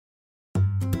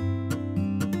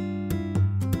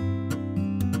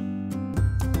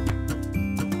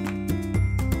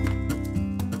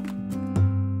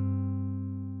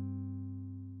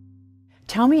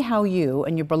Tell me how you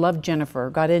and your beloved Jennifer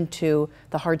got into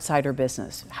the hard cider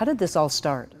business. How did this all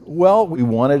start? Well, we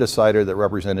wanted a cider that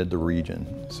represented the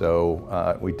region,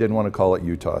 so we didn't want to call it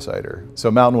Utah cider.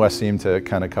 So Mountain West seemed to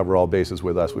kind of cover all bases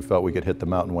with us. We felt we could hit the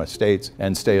Mountain West states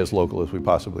and stay as local as we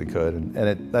possibly could,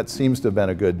 and that seems to have been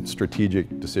a good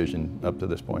strategic decision up to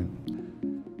this point.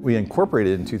 We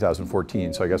incorporated in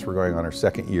 2014, so I guess we're going on our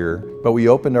second year, but we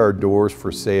opened our doors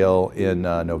for sale in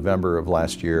November of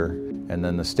last year. And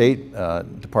then the state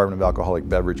Department of Alcoholic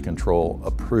Beverage Control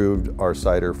approved our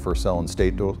cider for sale in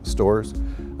state stores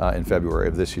in February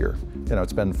of this year. You know,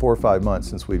 it's been 4 or 5 months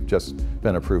since we've just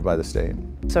been approved by the state.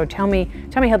 So tell me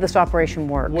how this operation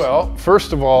works. Well,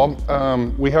 first of all,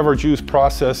 we have our juice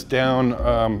processed down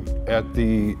at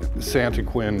the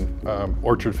Santaquin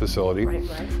orchard facility. Right.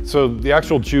 So the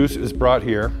actual juice is brought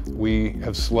here. We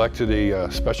have selected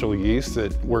a special yeast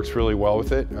that works really well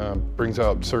with it, brings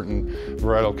out certain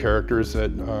varietal characters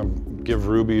that give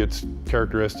Ruby its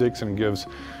characteristics and gives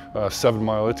 7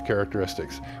 Mile its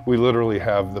characteristics. We literally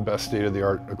have the best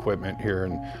state-of-the-art equipment here,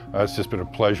 and it's just been a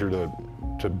pleasure to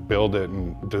build it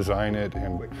and design it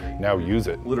and now use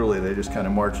it. Literally, they just kind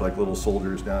of march like little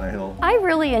soldiers down a hill. I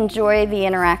really enjoy the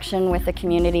interaction with the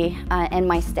community and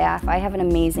my staff. I have an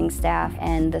amazing staff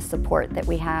and the support that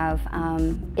we have.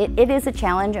 It is a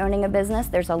challenge owning a business.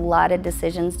 There's a lot of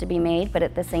decisions to be made, but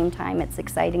at the same time, it's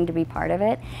exciting to be part of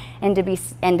it and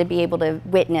to be able to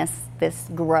witness this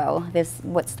grow.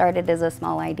 What started as a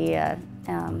small idea,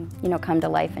 come to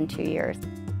life in 2 years.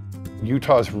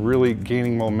 Utah's really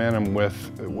gaining momentum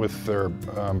with their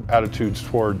attitudes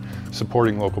toward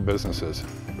supporting local businesses.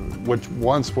 Which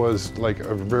once was like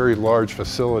a very large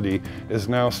facility is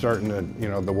now starting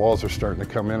to, the walls are starting to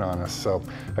come in on us. So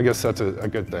I guess that's a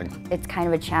good thing. It's kind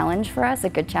of a challenge for us, a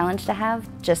good challenge to have,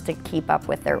 just to keep up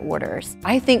with their orders.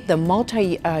 I think the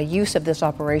multi-use of this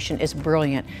operation is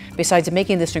brilliant. Besides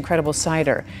making this incredible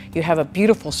cider, you have a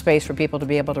beautiful space for people to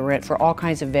be able to rent for all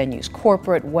kinds of venues,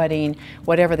 corporate, wedding,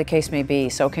 whatever the case may be.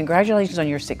 So congratulations on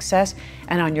your success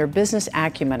and on your business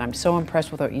acumen. I'm so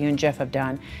impressed with what you and Jeff have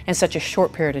done in such a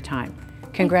short period of time.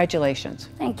 Congratulations.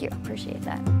 Thank you, appreciate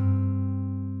that.